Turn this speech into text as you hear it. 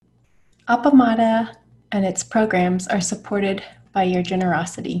Appamada and its programs are supported by your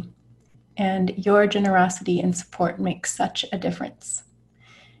generosity, and your generosity and support makes such a difference.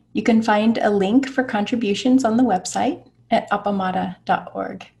 You can find a link for contributions on the website at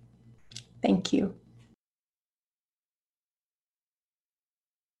appamada.org. Thank you.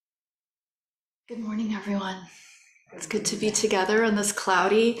 Good morning, everyone. It's good to be together on this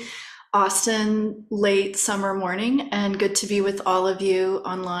cloudy Austin late summer morning, and good to be with all of you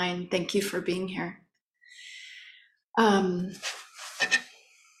online. Thank you for being here.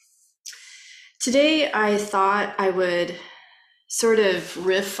 Today, I thought I would sort of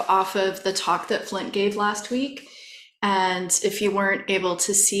riff off of the talk that Flint gave last week. And if you weren't able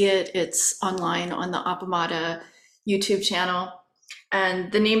to see it, it's online on the Appamada YouTube channel.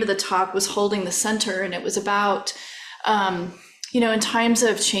 And the name of the talk was Holding the Center, and it was about, in times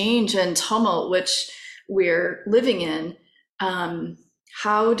of change and tumult, which we're living in,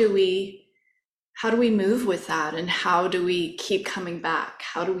 how do we move with that, and how do we keep coming back?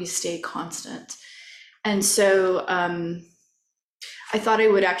 How do we stay constant? And so I thought I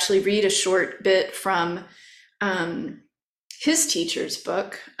would actually read a short bit from his teacher's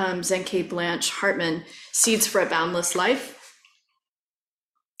book, Zenke Blanche Hartman, Seeds for a Boundless Life.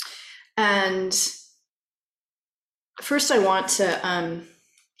 And first I want to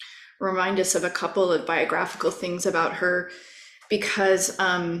remind us of a couple of biographical things about her, because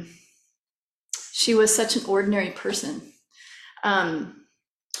she was such an ordinary person.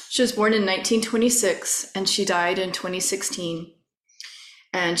 She was born in 1926 and she died in 2016.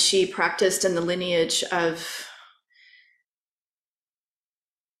 And she practiced in the lineage of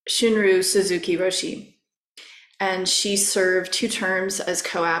Shunryu Suzuki Roshi. And she served 2 terms as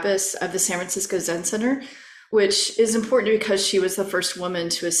co-abbess of the San Francisco Zen Center, which is important because she was the first woman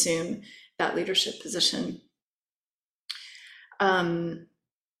to assume that leadership position.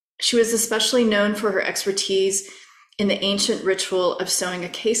 She was especially known for her expertise in the ancient ritual of sewing a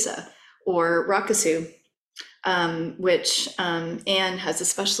kesa, or rakusu, which Anne has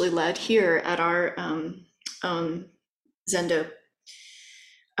especially led here at our own Zendo.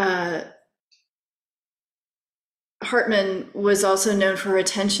 Hartman was also known for her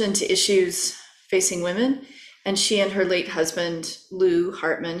attention to issues facing women, and she and her late husband, Lou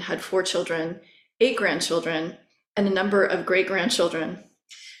Hartman, had 4 children, 8 grandchildren, and a number of great-grandchildren.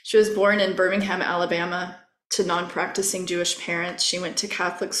 She was born in Birmingham, Alabama, to non-practicing Jewish parents. She went to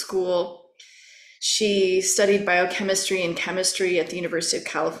Catholic school. She studied biochemistry and chemistry at the University of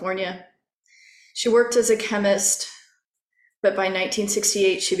California. She worked as a chemist, but by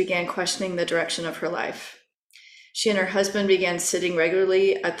 1968, she began questioning the direction of her life. She and her husband began sitting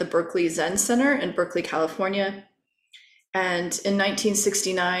regularly at the Berkeley Zen Center in Berkeley, California. And in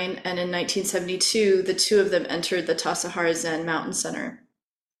 1969 and in 1972, the 2 of them entered the Tassajara Zen Mountain Center.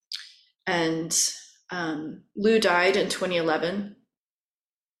 And Lou died in 2011.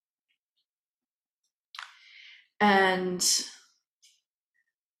 And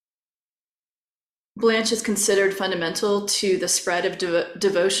Blanche is considered fundamental to the spread of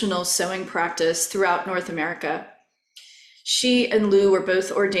devotional sewing practice throughout North America. She and Lou were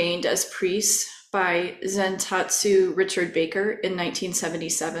both ordained as priests by Zentatsu Richard Baker in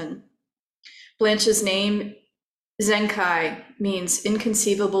 1977. Blanche's name, Zenkai, means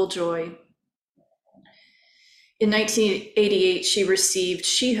inconceivable joy. In 1988, she received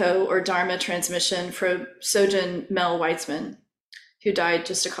Shiho, or Dharma transmission, from Sojun Mel Weitzman, who died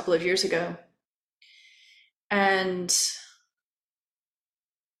just a couple of years ago. And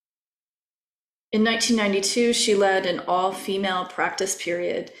in 1992, she led an all-female practice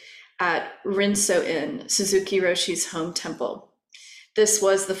period at Rinso-in, Suzuki Roshi's home temple. This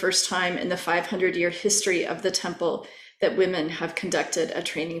was the first time in the 500-year history of the temple that women have conducted a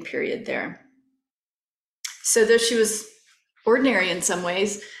training period there. So though she was ordinary in some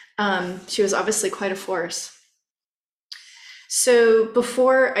ways, she was obviously quite a force. So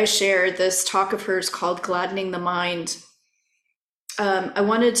before I share this talk of hers called Gladdening the Mind, I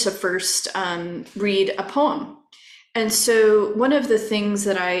wanted to first read a poem. And so one of the things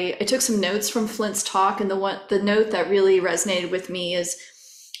that I took some notes from Flint's talk, and the note that really resonated with me is,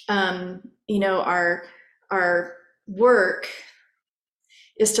 our work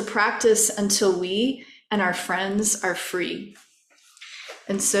is to practice until we and our friends are free.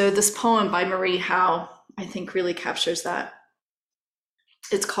 And so this poem by Marie Howe, I think, really captures that.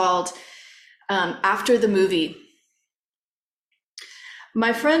 It's called After the Movie.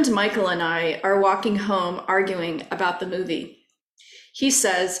 My friend Michael and I are walking home arguing about the movie. He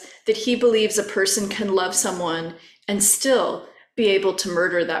says that he believes a person can love someone and still be able to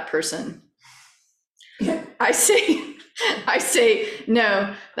murder that person. I say, I say,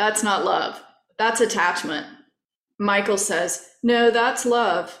 no, that's not love. That's attachment. Michael says, no, that's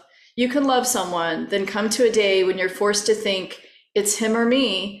love. You can love someone, then come to a day when you're forced to think it's him or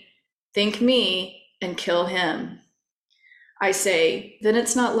me, think me, and kill him. I say, then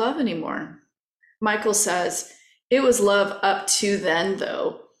it's not love anymore. Michael says, it was love up to then,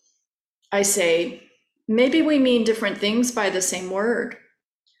 though. I say, maybe we mean different things by the same word.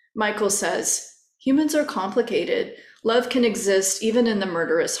 Michael says, humans are complicated. Love can exist even in the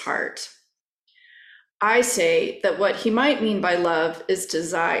murderous heart. I say that what he might mean by love is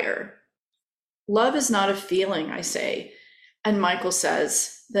desire. Love is not a feeling, I say. And Michael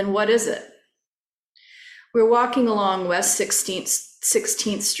says, then what is it? We're walking along West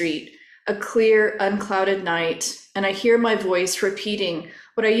 16th Street, a clear, unclouded night, and I hear my voice repeating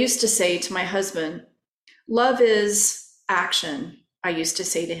what I used to say to my husband. Love is action, I used to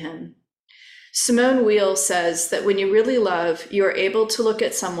say to him. Simone Weil says that when you really love, you are able to look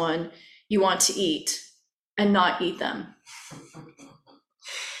at someone you want to eat and not eat them.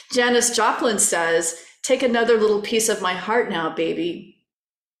 Janis Joplin says, take another little piece of my heart now, baby.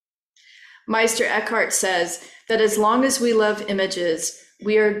 Meister Eckhart says that as long as we love images,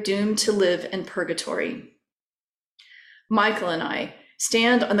 we are doomed to live in purgatory. Michael and I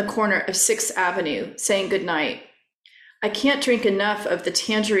stand on the corner of 6th Avenue saying goodnight. I can't drink enough of the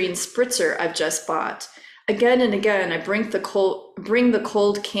tangerine spritzer I've just bought. Again and again, I bring the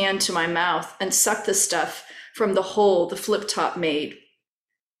cold can to my mouth and suck the stuff from the hole the flip top made.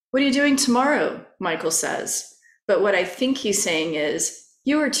 What are you doing tomorrow? Michael says. But what I think he's saying is,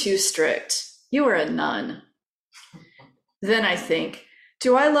 you are too strict. You are a nun. Then I think,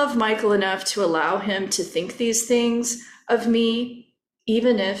 do I love Michael enough to allow him to think these things of me,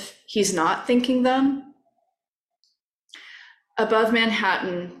 even if he's not thinking them? Above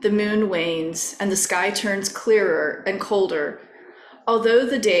Manhattan, the moon wanes and the sky turns clearer and colder. Although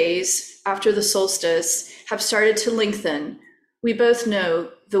the days after the solstice have started to lengthen, we both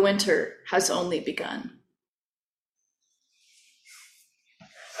know the winter has only begun.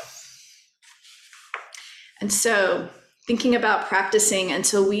 And so, thinking about practicing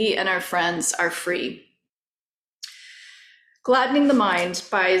until we and our friends are free. Gladdening the Mind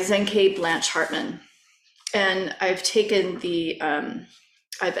by Zenke Blanche Hartman. And I've taken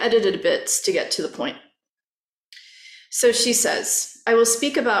I've edited a bit to get to the point. So she says, I will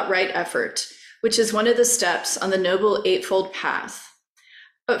speak about right effort, which is one of the steps on the Noble Eightfold Path.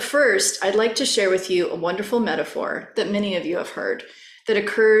 But first, I'd like to share with you a wonderful metaphor that many of you have heard that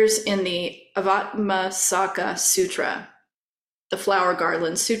occurs in the Avatamsaka Sutra, the Flower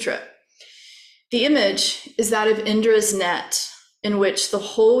Garland Sutra. The image is that of Indra's net, in which the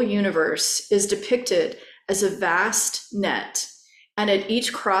whole universe is depicted as a vast net, and at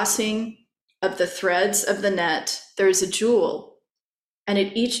each crossing of the threads of the net, there is a jewel, and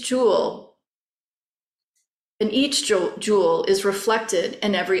each jewel is reflected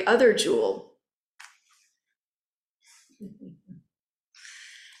in every other jewel.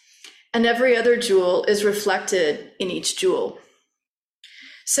 And every other jewel is reflected in each jewel.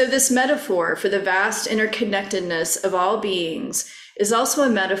 So this metaphor for the vast interconnectedness of all beings is also a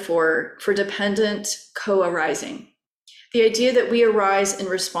metaphor for dependent co-arising. The idea that we arise in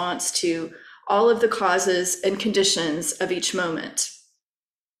response to all of the causes and conditions of each moment.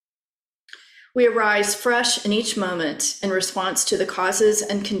 We arise fresh in each moment in response to the causes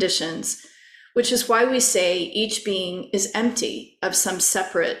and conditions, which is why we say each being is empty of some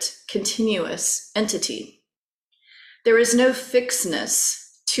separate, continuous entity. There is no fixedness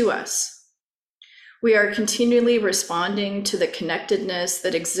to us. We are continually responding to the connectedness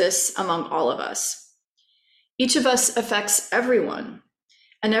that exists among all of us. Each of us affects everyone,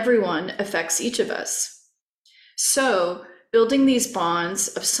 and everyone affects each of us. So, building these bonds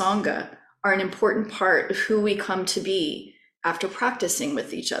of Sangha are an important part of who we come to be after practicing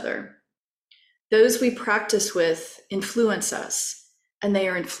with each other. Those we practice with influence us, and they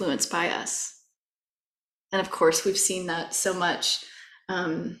are influenced by us. And of course, we've seen that so much.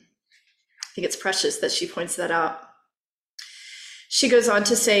 I think it's precious that she points that out. She goes on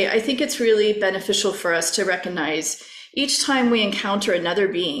to say, I think it's really beneficial for us to recognize each time we encounter another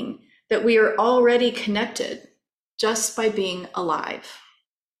being that we are already connected just by being alive.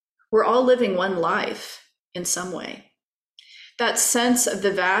 We're all living one life in some way. That sense of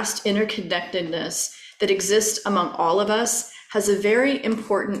the vast interconnectedness that exists among all of us has a very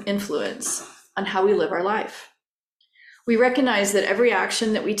important influence on how we live our life. We recognize that every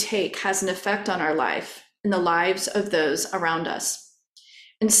action that we take has an effect on our life and the lives of those around us.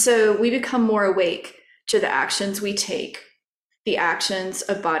 And so we become more awake to the actions we take, the actions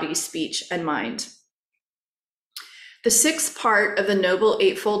of body, speech, and mind. The sixth part of the Noble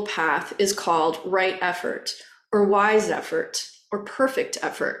Eightfold Path is called right effort, or wise effort, or perfect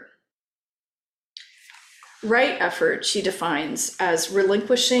effort. Right effort, she defines as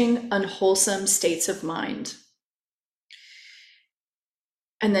relinquishing unwholesome states of mind.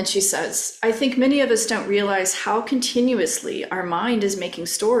 And then she says, I think many of us don't realize how continuously our mind is making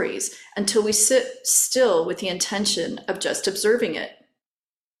stories until we sit still with the intention of just observing it.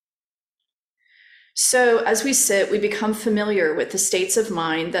 So as we sit, we become familiar with the states of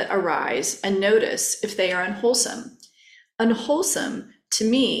mind that arise and notice if they are unwholesome. Unwholesome, to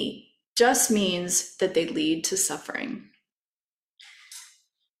me, just means that they lead to suffering.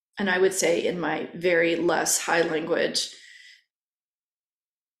 And I would say in my very less high language,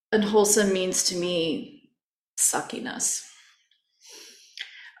 unwholesome means to me suckiness.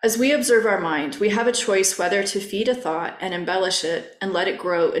 As we observe our mind, we have a choice whether to feed a thought and embellish it and let it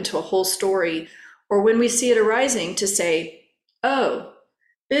grow into a whole story, or when we see it arising to say, oh,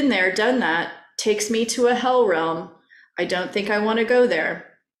 been there, done that, takes me to a hell realm. I don't think I want to go there.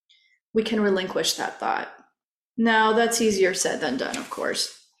 We can relinquish that thought. Now, that's easier said than done, of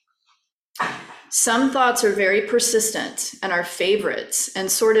course. Some thoughts are very persistent and are favorites and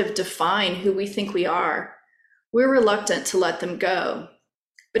sort of define who we think we are. We're reluctant to let them go.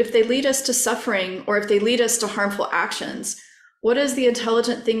 But if they lead us to suffering or if they lead us to harmful actions, what is the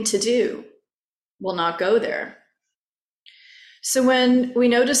intelligent thing to do? We'll not go there. So when we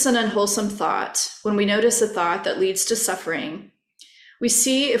notice an unwholesome thought, when we notice a thought that leads to suffering, we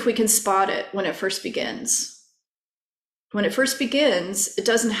see if we can spot it when it first begins. When it first begins, it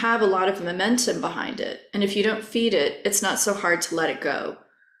doesn't have a lot of momentum behind it. And if you don't feed it, it's not so hard to let it go.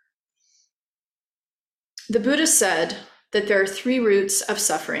 The Buddha said that there are three roots of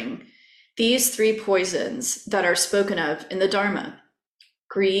suffering, these three poisons that are spoken of in the Dharma: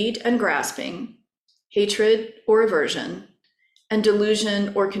 greed and grasping, hatred or aversion, and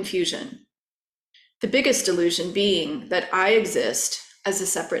delusion or confusion. The biggest delusion being that I exist as a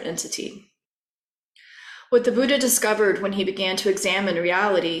separate entity. What the Buddha discovered when he began to examine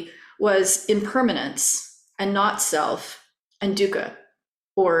reality was impermanence and not self, and dukkha,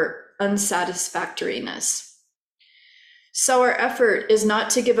 or unsatisfactoriness. So our effort is not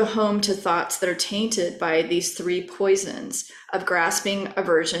to give a home to thoughts that are tainted by these three poisons of grasping,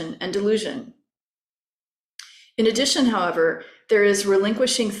 aversion, and delusion. In addition, however, there is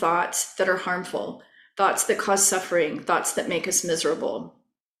relinquishing thoughts that are harmful, thoughts that cause suffering, thoughts that make us miserable.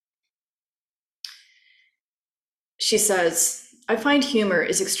 She says, I find humor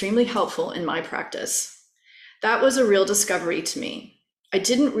is extremely helpful in my practice. That was a real discovery to me. I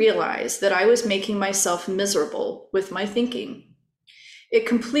didn't realize that I was making myself miserable with my thinking. It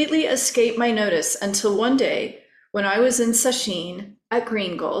completely escaped my notice until one day when I was in Sesshin at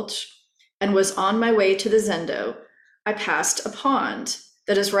Green Gulch and was on my way to the Zendo, I passed a pond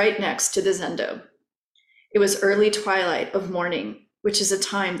that is right next to the Zendo. It was early twilight of morning, which is a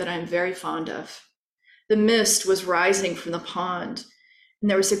time that I'm very fond of. The mist was rising from the pond, and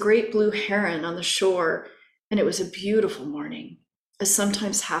there was a great blue heron on the shore, and it was a beautiful morning, as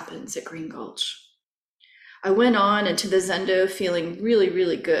sometimes happens at Green Gulch. I went on into the Zendo feeling really,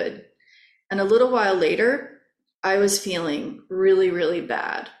 really good. And a little while later, I was feeling really, really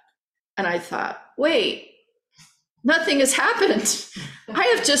bad. And I thought, wait, nothing has happened. I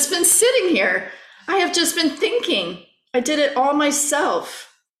have just been sitting here. I have just been thinking. I did it all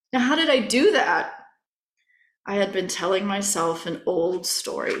myself. Now, how did I do that? I had been telling myself an old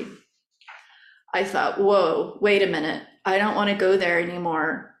story. I thought, whoa, wait a minute. I don't want to go there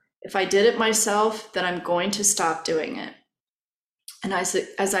anymore. If I did it myself, then I'm going to stop doing it. And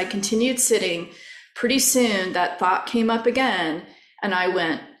as I continued sitting, pretty soon that thought came up again, and I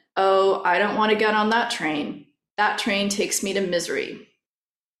went, oh, I don't want to get on that train. That train takes me to misery.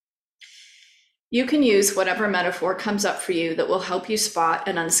 You can use whatever metaphor comes up for you that will help you spot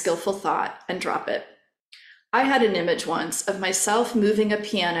an unskillful thought and drop it. I had an image once of myself moving a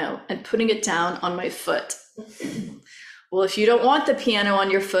piano and putting it down on my foot. Well, if you don't want the piano on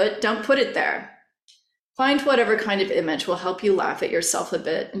your foot, don't put it there. Find whatever kind of image will help you laugh at yourself a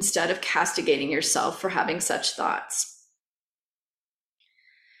bit instead of castigating yourself for having such thoughts.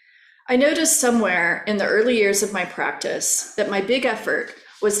 I noticed somewhere in the early years of my practice that my big effort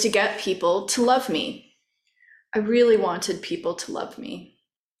was to get people to love me. I really wanted people to love me.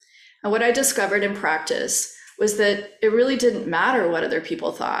 And what I discovered in practice was that it really didn't matter what other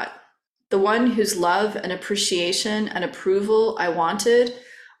people thought. The one whose love and appreciation and approval I wanted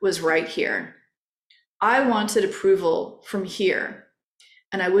was right here. I wanted approval from here,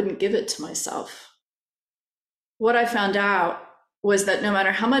 and I wouldn't give it to myself. What I found out was that no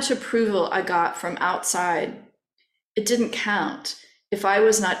matter how much approval I got from outside, it it didn't count if I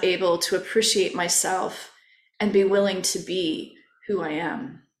was not able to appreciate myself and be willing to be who I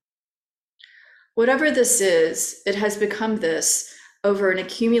am. Whatever this is, it has become this over an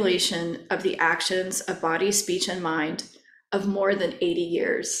accumulation of the actions of body, speech, and mind of more than 80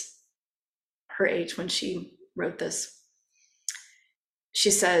 years, her age when she wrote this. She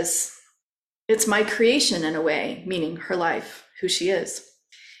says, it's my creation in a way, meaning her life, who she is.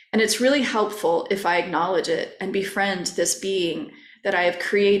 And it's really helpful if I acknowledge it and befriend this being that I have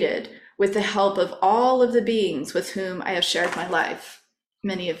created with the help of all of the beings with whom I have shared my life,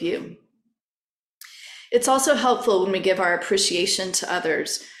 many of you. It's also helpful when we give our appreciation to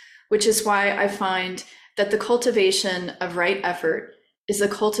others, which is why I find that the cultivation of right effort is the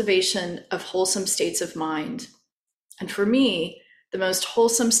cultivation of wholesome states of mind. And for me, the most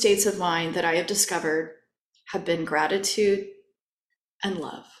wholesome states of mind that I have discovered have been gratitude and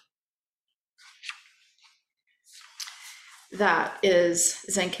love. That is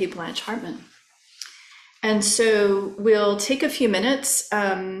Zenke Blanche Hartman. And so we'll take a few minutes,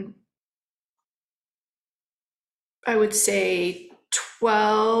 I would say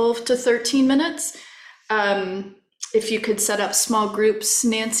 12 to 13 minutes. If you could set up small groups,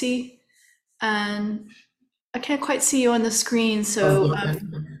 Nancy. And I can't quite see you on the screen, so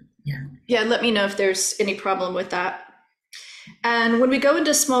yeah, let me know if there's any problem with that. And when we go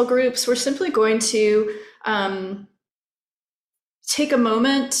into small groups, we're simply going to take a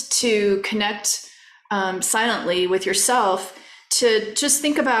moment to connect silently with yourself, to just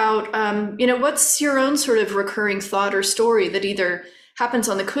think about, what's your own sort of recurring thought or story that either happens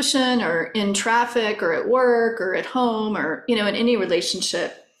on the cushion or in traffic or at work or at home or, in any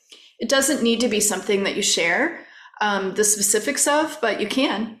relationship. It doesn't need to be something that you share the specifics of, but you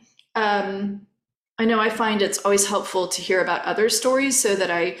can. I know I find it's always helpful to hear about other stories so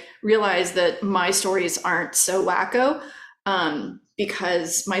that I realize that my stories aren't so wacko,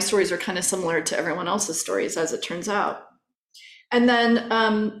 because my stories are kind of similar to everyone else's stories, as it turns out. And then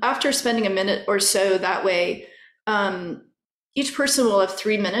after spending a minute or so that way, each person will have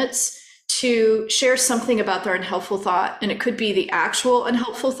 3 minutes to share something about their unhelpful thought. And it could be the actual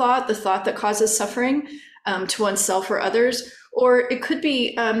unhelpful thought, the thought that causes suffering to oneself or others, or it could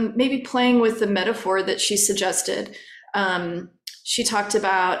be maybe playing with the metaphor that she suggested. She talked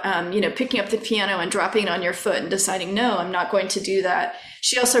about, picking up the piano and dropping it on your foot and deciding, no, I'm not going to do that.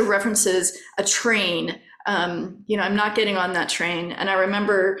 She also references a train. I'm not getting on that train. And I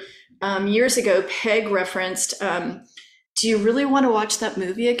remember years ago, Peg referenced, do you really want to watch that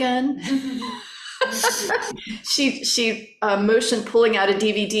movie again? She motioned pulling out a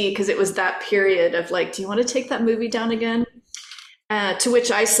DVD because it was that period of like, do you want to take that movie down again? To which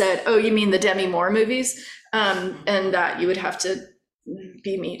I said, oh, you mean the Demi Moore movies? And that you would have to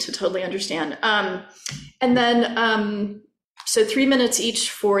be me to totally understand. And then, so 3 minutes each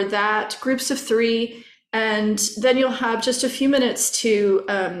for that, groups of 3. And then you'll have just a few minutes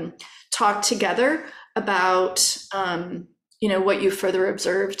to talk together about, what you further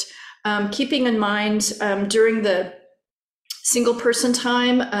observed. Keeping in mind during the single person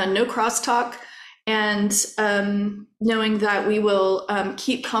time, no crosstalk, and knowing that we will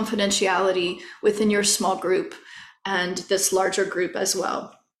keep confidentiality within your small group and this larger group as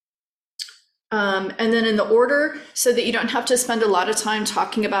well. And then in the order, so that you don't have to spend a lot of time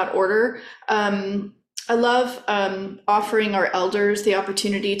talking about order, I love offering our elders the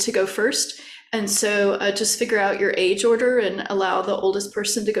opportunity to go first. And so just figure out your age order and allow the oldest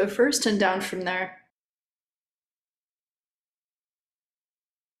person to go first and down from there.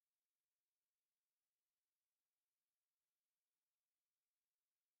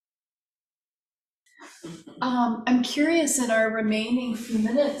 I'm curious in our remaining few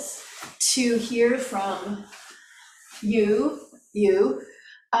minutes to hear from you.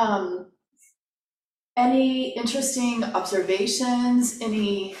 Any interesting observations,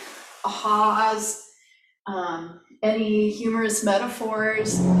 any ahas, any humorous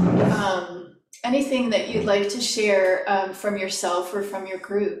metaphors, anything that you'd like to share from yourself or from your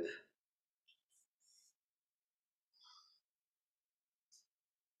group?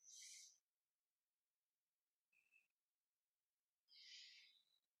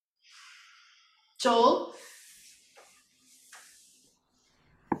 Joel?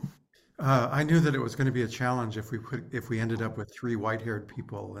 I knew that it was going to be a challenge if we ended up with 3 white-haired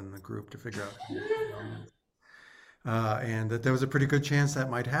people in the group to figure out, and that there was a pretty good chance that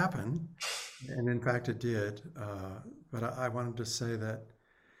might happen, and in fact it did. But I wanted to say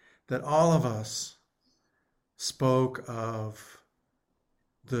that all of us spoke of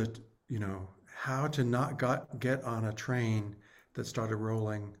the how to not get on a train that started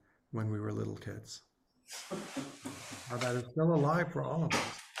rolling when we were little kids. how that is still alive for all of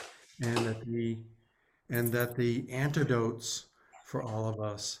us, and that the antidotes for all of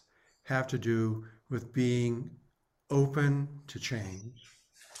us have to do with being open to change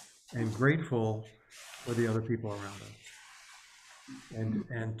and grateful for the other people around us,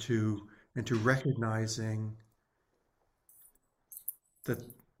 and to recognizing that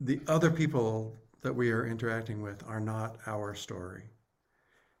the other people that we are interacting with are not our story,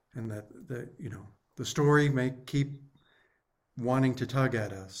 and that the story may keep wanting to tug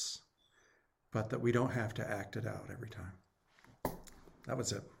at us, but that we don't have to act it out every time. That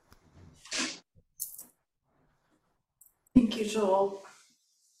was it. Thank you, Joel.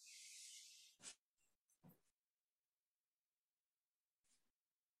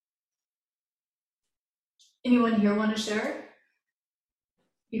 Anyone here want to share?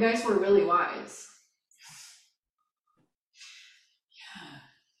 You guys were really wise.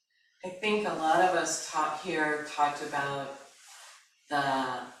 I think a lot of us talked about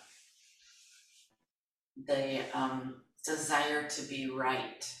the desire to be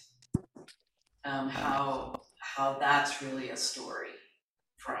right, how that's really a story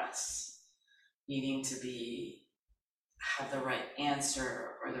for us, needing to have the right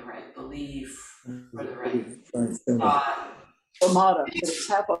answer or the right belief or the right thought. Amada, it's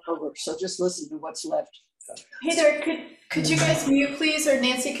half over, so just listen to what's left. Hey there, could you guys mute, please? Or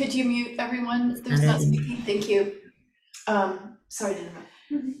Nancy, could you mute everyone that's not speaking? Thank you. Sorry to interrupt.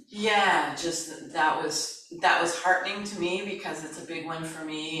 Yeah, just that was heartening to me, because it's a big one for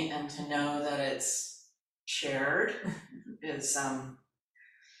me, and to know that it's shared is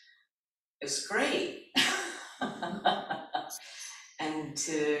great. And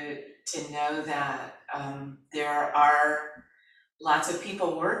to know that there are lots of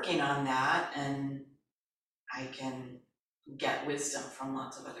people working on that, and I can get wisdom from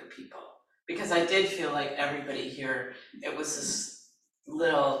lots of other people, because I did feel like everybody here, it was this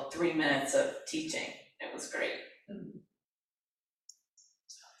little 3 minutes of teaching. It was great. So thank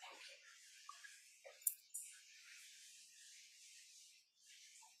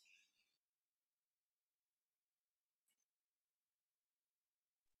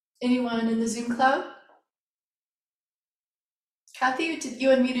you. Anyone in the Zoom cloud? Kathy, you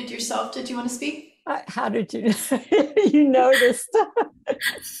unmuted yourself. Did you want to speak? How did you you noticed?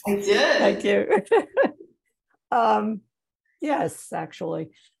 I did. Thank you. Yes,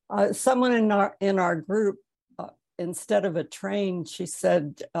 actually, someone in our group, instead of a train, she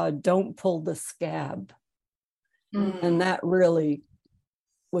said, "Don't pull the scab," and that really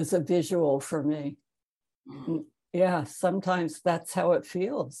was a visual for me. Yeah, sometimes that's how it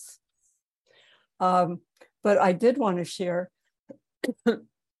feels. But I did want to share.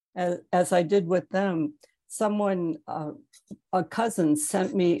 As I did with them, someone, a cousin,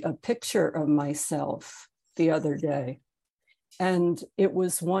 sent me a picture of myself the other day. And it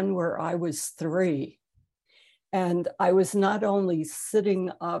was one where I was 3. And I was not only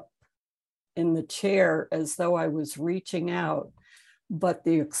sitting up in the chair as though I was reaching out, but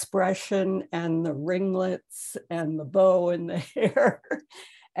the expression and the ringlets and the bow in the hair.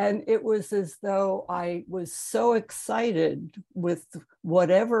 And it was as though I was so excited with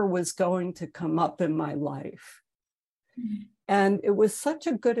whatever was going to come up in my life. Mm-hmm. And it was such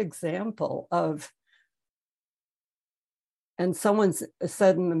a good example of, and someone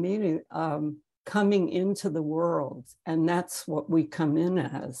said in the meeting, coming into the world, and that's what we come in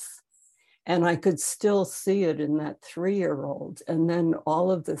as. And I could still see it in that 3-year-old. And then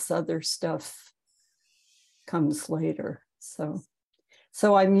all of this other stuff comes later.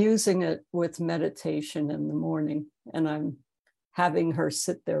 So I'm using it with meditation in the morning, and I'm having her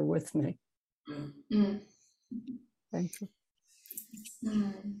sit there with me. Mm. Thank you.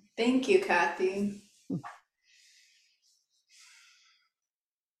 Thank you, Kathy.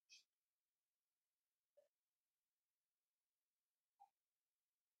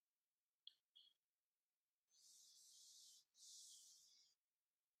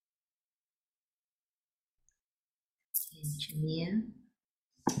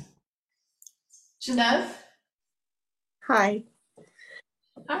 Genevieve? Hi.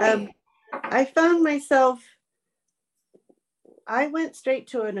 Hi. I found myself, I went straight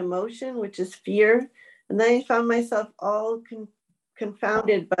to an emotion, which is fear. And then I found myself all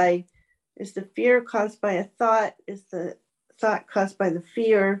confounded by, is the fear caused by a thought? Is the thought caused by the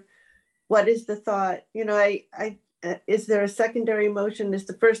fear? What is the thought? You know, is there a secondary emotion? Is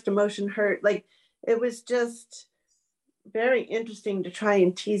the first emotion hurt? Like, it was just very interesting to try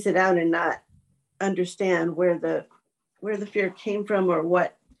and tease it out and not understand where the fear came from, or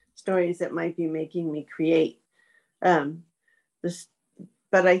what stories it might be making me create. But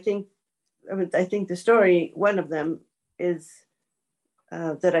I think I think the story, one of them is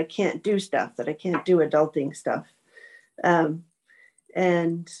that I can't do stuff, that I can't do adulting stuff. And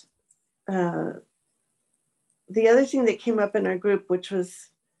the other thing that came up in our group, which was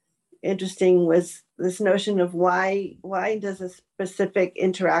interesting, was this notion of why does a specific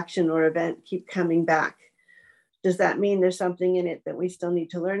interaction or event keep coming back? Does that mean there's something in it that we still need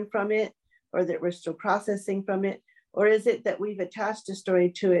to learn from it, or that we're still processing from it? Or is it that we've attached a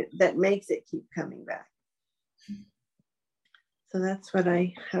story to it that makes it keep coming back? So that's what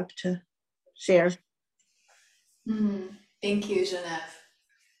I have to share. Thank you, Genevieve.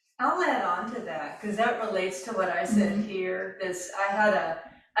 I'll add on to that because that relates to what I said here.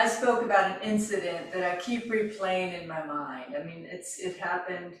 I spoke about an incident that I keep replaying in my mind. I mean, it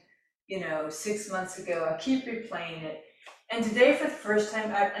happened, 6 months ago. I keep replaying it. And today for the first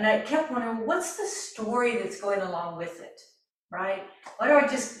time, I kept wondering, what's the story that's going along with it, right? Why do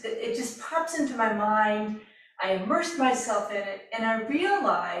it just pops into my mind. I immersed myself in it, and I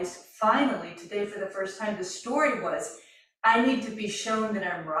realized finally today for the first time, the story was, I need to be shown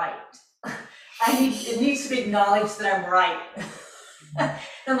that I'm right. It needs to be acknowledged that I'm right.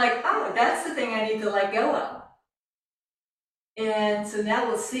 I'm like, oh, that's the thing I need to let go of. And so now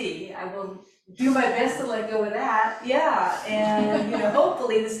we'll see. I will do my best to let go of that. Yeah, and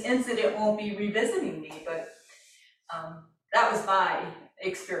hopefully this incident won't be revisiting me, but that was my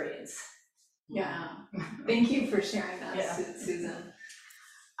experience. Yeah, thank you for sharing that, Susan.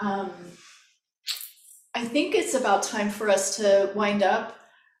 I think it's about time for us to wind up.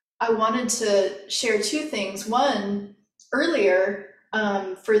 I wanted to share two things. One, earlier,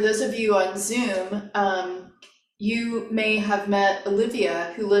 for those of you on Zoom, you may have met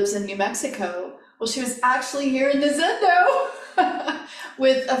Olivia, who lives in New Mexico. Well, she was actually here in the Zendo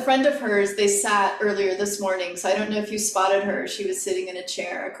with a friend of hers. They sat earlier this morning, so I don't know if you spotted her. She was sitting in a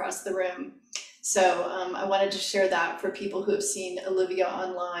chair across the room. So I wanted to share that for people who have seen Olivia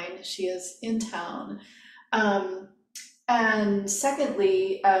online. She is in town. And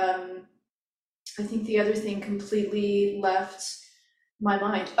secondly, I think the other thing completely left my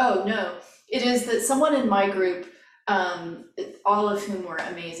mind. Oh, no, it is that someone in my group, all of whom were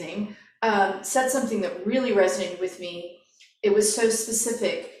amazing, said something that really resonated with me. It was so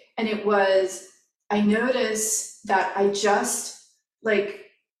specific, and it was, I noticed that I'm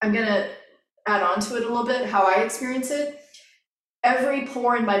gonna add on to it a little bit, how I experience it. Every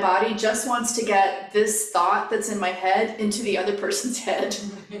pore in my body just wants to get this thought that's in my head into the other person's head.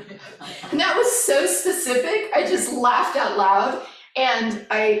 And that was so specific, I just laughed out loud. And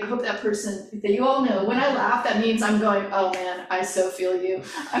I hope that person, that you all know, when I laugh, that means I'm going, oh man, I so feel you.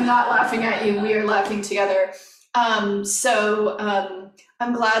 I'm not laughing at you, we are laughing together. So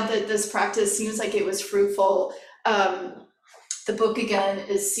I'm glad that this practice seems like it was fruitful. The book again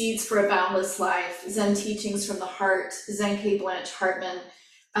is Seeds for a Boundless Life, Zen Teachings from the Heart, Zenke Blanche Hartman.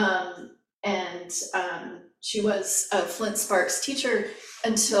 She was a Flint Sparks teacher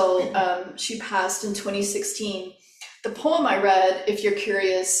until she passed in 2016. The poem I read, if you're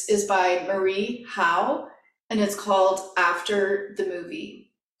curious, is by Marie Howe, and it's called After the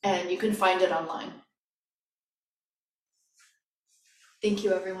Movie, and you can find it online. Thank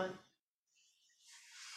you, everyone.